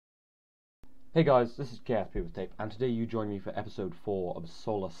Hey guys, this is KSP with Tape, and today you join me for episode 4 of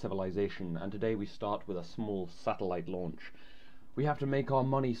Solar Civilization, and today we start with a small satellite launch. We have to make our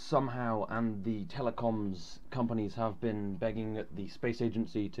money somehow, and the telecoms companies have been begging the space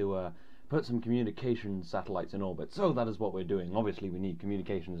agency to put some communications satellites in orbit, so that is what we're doing. Obviously we need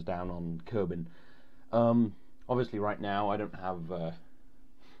communications down on Kerbin. Obviously right now I don't have,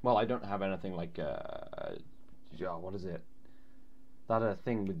 I don't have anything like, what is it? That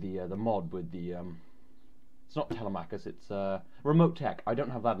thing with the mod with the it's not Telemachus, it's Remote Tech. I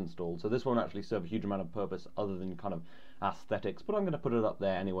don't have that installed, so this won't actually serve a huge amount of purpose other than kind of aesthetics, but I'm going to put it up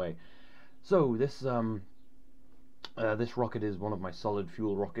there anyway. So this rocket is one of my solid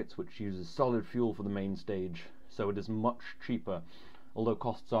fuel rockets, which uses solid fuel for the main stage, so it is much cheaper. Although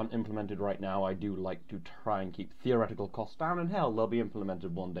costs aren't implemented right now, I do like to try and keep theoretical costs down, and hell, they'll be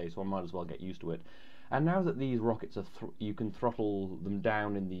implemented one day, so I might as well get used to it. And now that these rockets are you can throttle them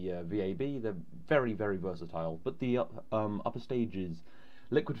down in the VAB, they're very, very versatile. But the upper stage is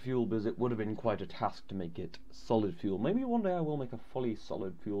liquid fuel, because it would have been quite a task to make it solid fuel. Maybe one day I will make a fully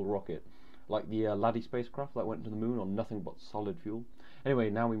solid fuel rocket, like the Laddie spacecraft that went to the moon on nothing but solid fuel. Anyway,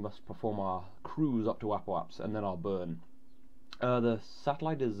 now we must perform our cruise up to Apoaps, and then our burn. The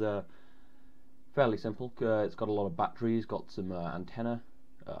satellite is fairly simple. It's got a lot of batteries, got some antenna,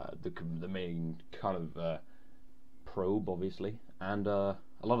 the main kind of probe, obviously, and a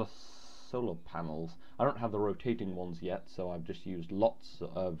lot of solar panels. I don't have the rotating ones yet, so I've just used lots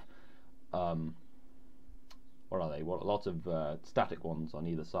of what are they? Lots of static ones on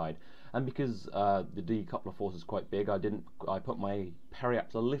either side. And because the decoupler force is quite big, I put my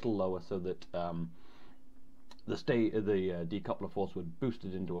periaps a little lower so that the decoupler force would boost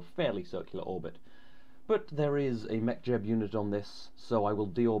it into a fairly circular orbit. But there is a MechJeb unit on this, so I will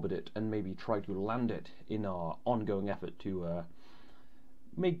deorbit it and maybe try to land it in our ongoing effort to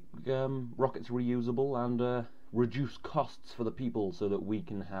make rockets reusable and reduce costs for the people, so that we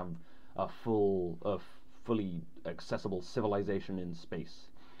can have a fully accessible civilization in space.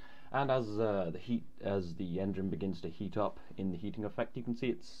 And as the engine begins to heat up in the heating effect, you can see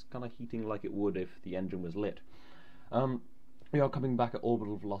it's kind of heating like it would if the engine was lit. We are coming back at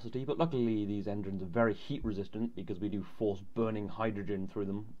orbital velocity, but luckily these engines are very heat resistant because we do force burning hydrogen through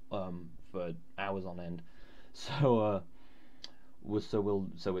them for hours on end. So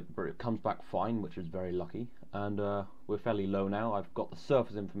it comes back fine, which is very lucky, and we're fairly low now. I've got the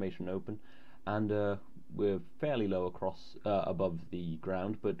surface information open, and we're fairly low across above the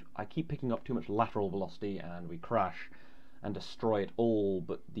ground, but I keep picking up too much lateral velocity, and we crash and destroy it all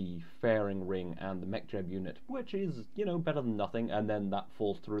but the fairing ring and the MechJeb unit, which is, better than nothing, and then that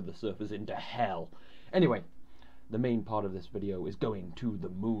falls through the surface into hell. Anyway, the main part of this video is going to the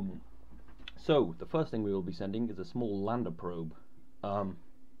moon. So, the first thing we will be sending is a small lander probe. Damn,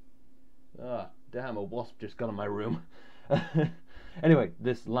 a wasp just got in my room. Anyway,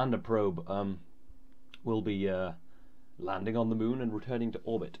 this lander probe will be landing on the moon and returning to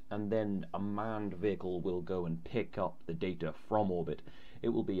orbit, and then a manned vehicle will go and pick up the data from orbit. It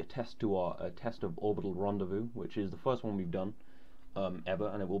will be a test of orbital rendezvous, which is the first one we've done ever,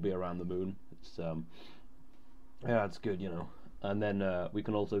 and it will be around the moon. It's good, And then we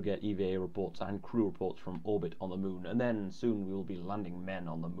can also get EVA reports and crew reports from orbit on the moon, and then soon we will be landing men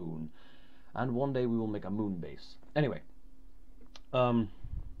on the moon, and one day we will make a moon base. Anyway,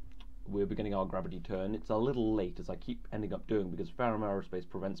 we're beginning our gravity turn. It's a little late, as I keep ending up doing, because Farum Aerospace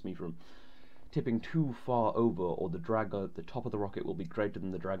prevents me from tipping too far over, or the drag at the top of the rocket will be greater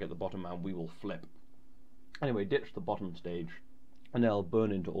than the drag at the bottom, and we will flip. Anyway, ditch the bottom stage, and they'll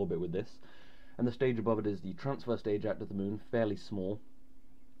burn into orbit with this. And the stage above it is the transfer stage out to the moon, fairly small.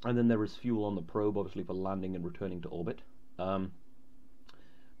 And then there is fuel on the probe, obviously for landing and returning to orbit.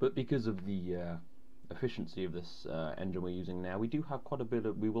 But because of the efficiency of this engine we're using now, we will have quite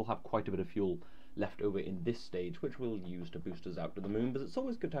a bit of fuel left over in this stage, which we'll use to boost us out to the moon, but it's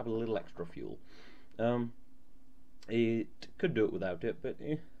always good to have a little extra fuel. It could do it without it, but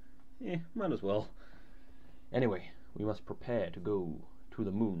might as well. Anyway, we must prepare to go to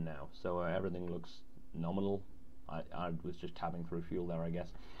the moon now, so everything looks nominal. I was just tabbing through fuel there, I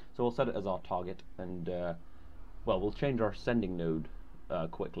guess. So we'll set it as our target, and we'll change our sending node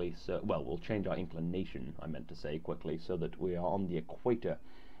quickly. We'll change our inclination, I meant to say, quickly, so that we are on the equator,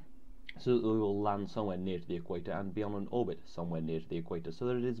 so that we will land somewhere near to the equator and be on an orbit somewhere near to the equator, so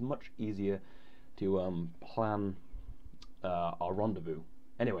that it is much easier to plan our rendezvous.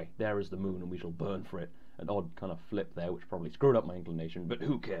 Anyway, there is the moon, and we shall burn for it. An odd kind of flip there, which probably screwed up my inclination, but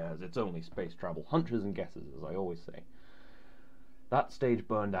who cares? It's only space travel. Hunches and guesses, as I always say. That stage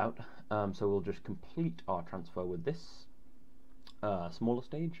burned out, so we'll just complete our transfer with this. smaller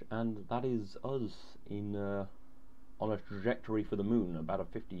stage, and that is us in on a trajectory for the moon, about a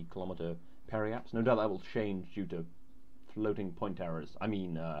 50-kilometer periapse. No doubt that will change due to floating point errors. I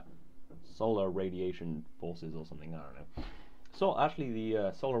mean, solar radiation forces or something, I don't know. So actually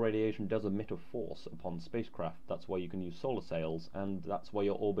the solar radiation does emit a force upon spacecraft. That's why you can use solar sails, and that's why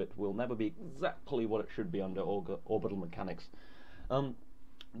your orbit will never be exactly what it should be under orbital mechanics.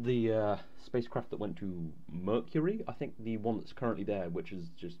 The spacecraft that went to Mercury, I think the one that's currently there, which is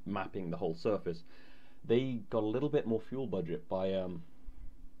just mapping the whole surface, they got a little bit more fuel budget by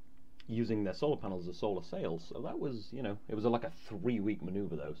using their solar panels as solar sails. So that was, you know, it was like a 3-week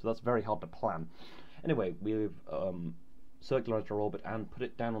maneuver though, so that's very hard to plan. Anyway, we've circularized our orbit and put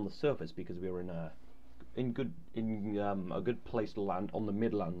it down on the surface because we were in a good place to land on the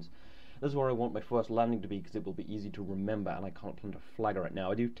Midlands. This is where I want my first landing to be because it will be easy to remember, and I can't plant a flag right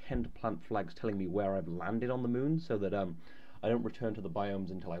now. I do tend to plant flags telling me where I've landed on the moon so that I don't return to the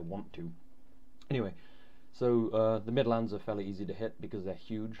biomes until I want to. Anyway, so the Midlands are fairly easy to hit because they're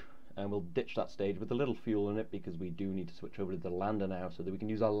huge, and we'll ditch that stage with a little fuel in it because we do need to switch over to the lander now so that we can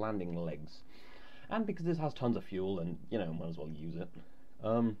use our landing legs. And because this has tons of fuel, and, you know, might as well use it.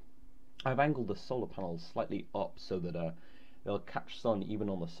 I've angled the solar panels slightly up so that they'll catch sun even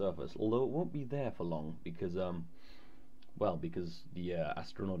on the surface, although it won't be there for long because, well, because the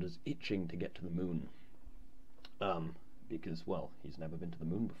astronaut is itching to get to the moon. Because, well, he's never been to the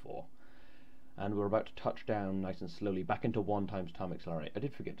moon before. And we're about to touch down nice and slowly back into 1 times time accelerate. I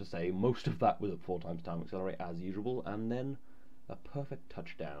did forget to say most of that was at 4 times time accelerate as usual, and then a perfect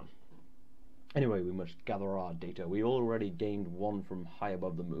touchdown. Anyway, we must gather our data. We already gained 1 from high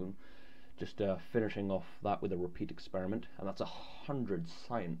above the moon, just finishing off that with a repeat experiment, and that's 100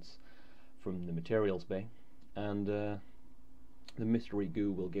 science from the materials bay, and the mystery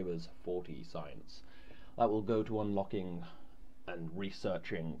goo will give us 40 science. That will go to unlocking and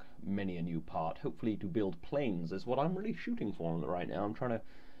researching many a new part, hopefully to build planes is what I'm really shooting for right now. I'm trying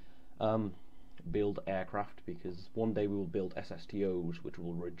to build aircraft because one day we will build SSTOs, which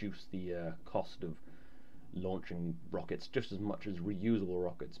will reduce the cost of launching rockets just as much as reusable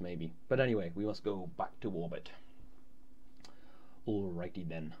rockets maybe. But anyway, we must go back to orbit. Alrighty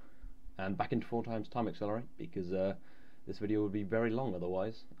then, and back into 4 times time accelerate because this video would be very long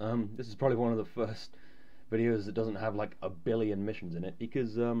otherwise. This is probably one of the first videos that doesn't have like 1 billion missions in it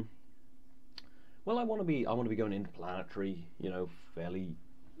because well, I want to be going interplanetary, you know, fairly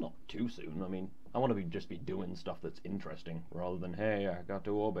not too soon. I mean, I want to just be doing stuff that's interesting rather than, hey, I got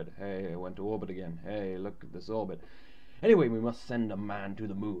to orbit, hey, I went to orbit again, hey, look at this orbit. Anyway, we must send a man to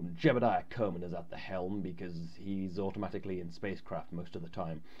the moon. Jebediah Kerman is at the helm because he's automatically in spacecraft most of the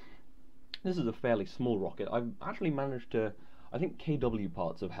time. This is a fairly small rocket. I've actually managed to, I think KW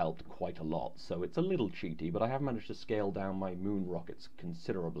parts have helped quite a lot, so it's a little cheaty, but I have managed to scale down my moon rockets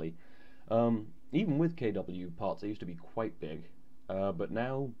considerably. Even with KW parts, they used to be quite big, but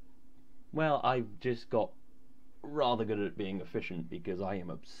now, well, I've just got rather good at being efficient because I am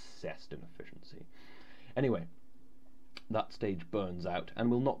obsessed in efficiency. Anyway, that stage burns out and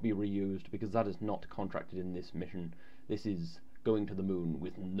will not be reused because that is not contracted in this mission. This is going to the moon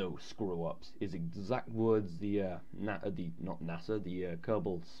with no screw-ups. His exact words the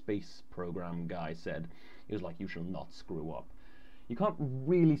Kerbal space program guy said. He was like, you shall not screw up. You can't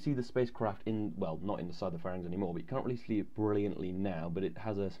really see the spacecraft in, well, not inside the fairings anymore, but you can't really see it brilliantly now, but it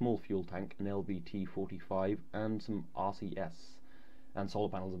has a small fuel tank, an LVT-45, and some RCS, and solar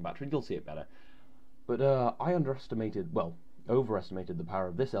panels and battery. You'll see it better. But I overestimated the power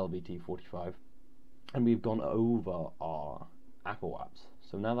of this LVT-45, and we've gone over our apoapse.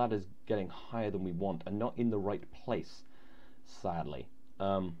 So now that is getting higher than we want, and not in the right place, sadly.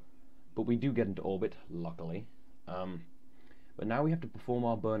 But we do get into orbit, luckily. But now we have to perform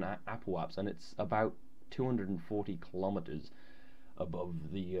our burn at apoapse, and it's about 240 kilometers above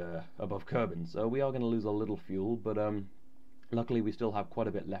Kerbin. So we are going to lose a little fuel, but luckily we still have quite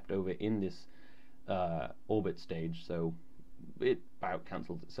a bit left over in this orbit stage, so it about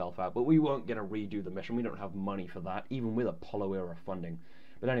cancels itself out. But we won't get to redo the mission. We don't have money for that, even with Apollo era funding.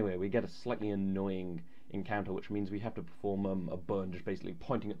 But anyway, we get a slightly annoying encounter, which means we have to perform a burn, just basically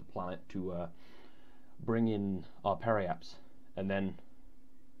pointing at the planet to bring in our periapse. And then,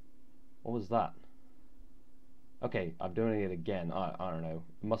 what was that? Okay, I'm doing it again. I don't know.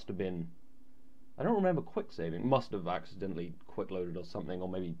 It must have been, I don't remember quick saving. Must have accidentally quick loaded or something, or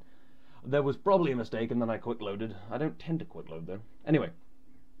maybe there was probably a mistake and then I quick loaded. I don't tend to quick load though. Anyway,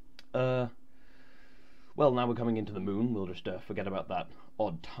 well, now we're coming into the moon. We'll just forget about that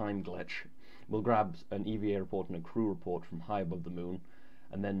odd time glitch. We'll grab an EVA report and a crew report from high above the moon,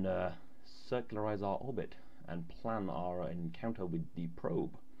 and then circularize our orbit. and plan our encounter with the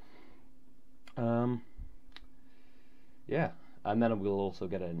probe. Yeah, and then we'll also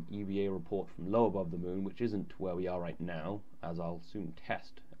get an EVA report from low above the moon, which isn't where we are right now, as I'll soon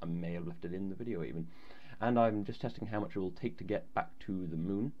test. I may have left it in the video even. And I'm just testing how much it will take to get back to the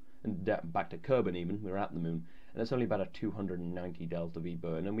moon, and back to Kerbal even. We're at the moon, and it's only about a 290 delta V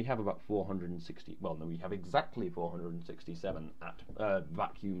burn, and we have about 460, well no, we have exactly 467 at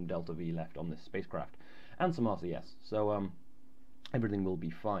vacuum delta V left on this spacecraft, and some RCS, so everything will be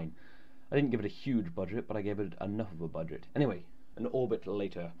fine. I didn't give it a huge budget, but I gave it enough of a budget. Anyway, an orbit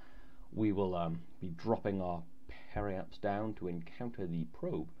later, we will be dropping our periaps down to encounter the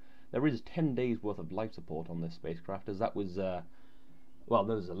probe. There is 10 days worth of life support on this spacecraft, as that was, well,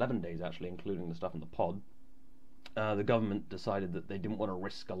 there was 11 days actually, including the stuff in the pod. The government decided that they didn't want to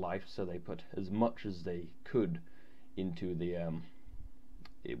risk a life, so they put as much as they could into the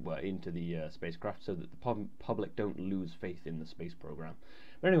spacecraft, so that the public don't lose faith in the space program.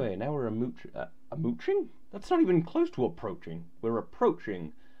 But anyway, now we're mooching? That's not even close to approaching. We're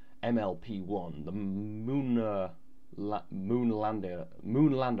approaching MLP-1, the moon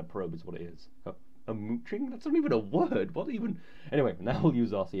lander probe is what it is. A mooching? That's not even a word. What even? Anyway, now we'll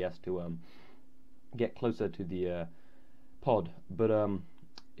use RCS to get closer to the pod. But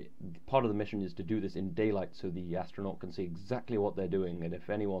part of the mission is to do this in daylight, so the astronaut can see exactly what they're doing. And if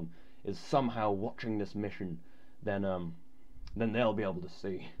anyone is somehow watching this mission, then they'll be able to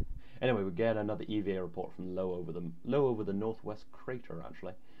see. Anyway, we get another EVA report from low over the northwest crater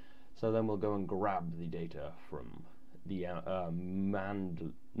actually. So then we'll go and grab the data from the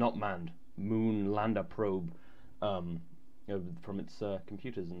moon lander probe, from its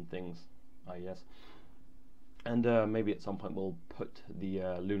computers and things, I guess. And maybe at some point we'll put the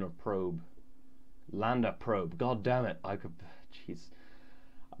lander probe. God damn it! Jeez,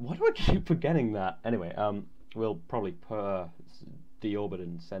 why do I keep forgetting that? Anyway, we'll probably deorbit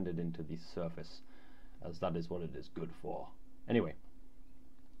and send it into the surface, as that is what it is good for. Anyway.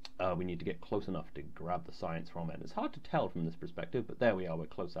 We need to get close enough to grab the science from it. It's hard to tell from this perspective, but there we are, we're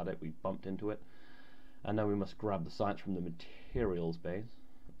close at it, we bumped into it. And now we must grab the science from the materials base.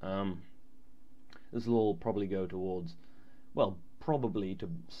 This will all probably go towards, well, probably to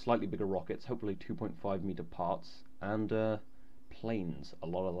slightly bigger rockets, hopefully 2.5 meter parts, and planes, a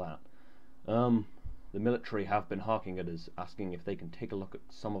lot of that. The military have been harking at us, asking if they can take a look at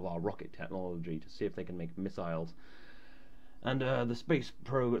some of our rocket technology to see if they can make missiles. And the space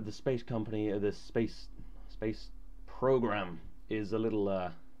company, the space program is a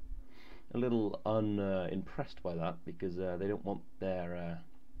little unimpressed by that, because they don't want their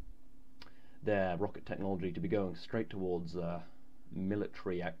rocket technology to be going straight towards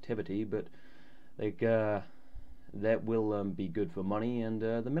military activity, but that will be good for money, and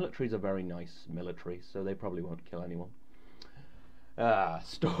the military's a very nice military, so they probably won't kill anyone.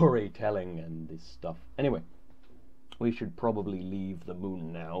 Storytelling and this stuff. Anyway. We should probably leave the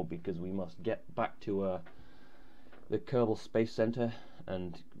moon now, because we must get back to the Kerbal Space Center,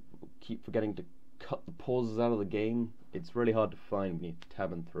 and keep forgetting to cut the pauses out of the game. It's really hard to find when you're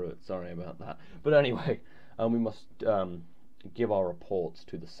tabbing through it, sorry about that. But anyway, we must give our reports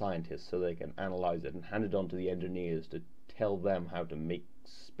to the scientists so they can analyze it and hand it on to the engineers to tell them how to make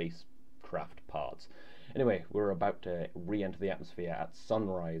spacecraft parts. Anyway, we're about to re-enter the atmosphere at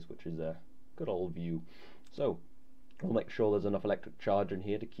sunrise, which is a good old view. So, we'll make sure there's enough electric charge in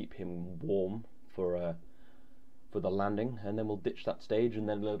here to keep him warm for the landing, and then we'll ditch that stage, and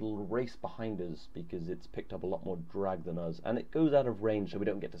then it'll race behind us because it's picked up a lot more drag than us, and it goes out of range, so we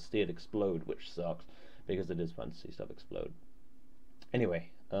don't get to see it explode, which sucks, because it is fun to see stuff explode.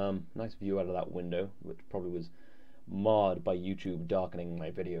 Anyway, nice view out of that window, which probably was marred by YouTube darkening my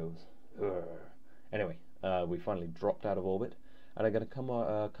videos. Urgh. Anyway, we finally dropped out of orbit, and are going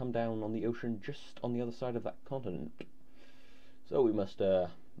to come down on the ocean just on the other side of that continent. So we must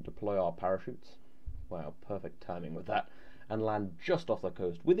deploy our parachutes. Wow, perfect timing with that. And land just off the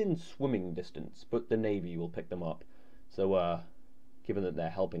coast, within swimming distance, but the Navy will pick them up. So, given that they're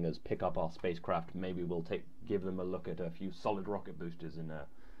helping us pick up our spacecraft, maybe we'll give them a look at a few solid rocket boosters in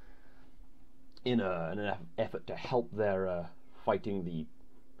an effort to help their fighting the,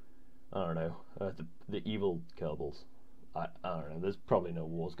 I don't know, the evil Kerbals. I don't know, there's probably no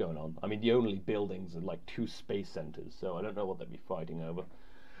wars going on. I mean, the only buildings are like 2 space centers, so I don't know what they'd be fighting over.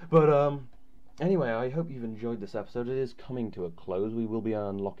 But, anyway, I hope you've enjoyed this episode. It is coming to a close. We will be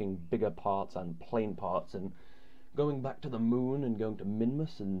unlocking bigger parts and plane parts, and going back to the moon, and going to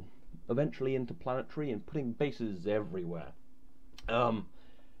Minmus, and eventually into planetary, and putting bases everywhere.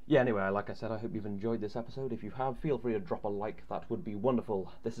 yeah, anyway, like I said, I hope you've enjoyed this episode. If you have, feel free to drop a like, that would be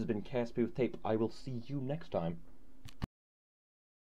wonderful. This has been KSP with Tape. I will see you next time.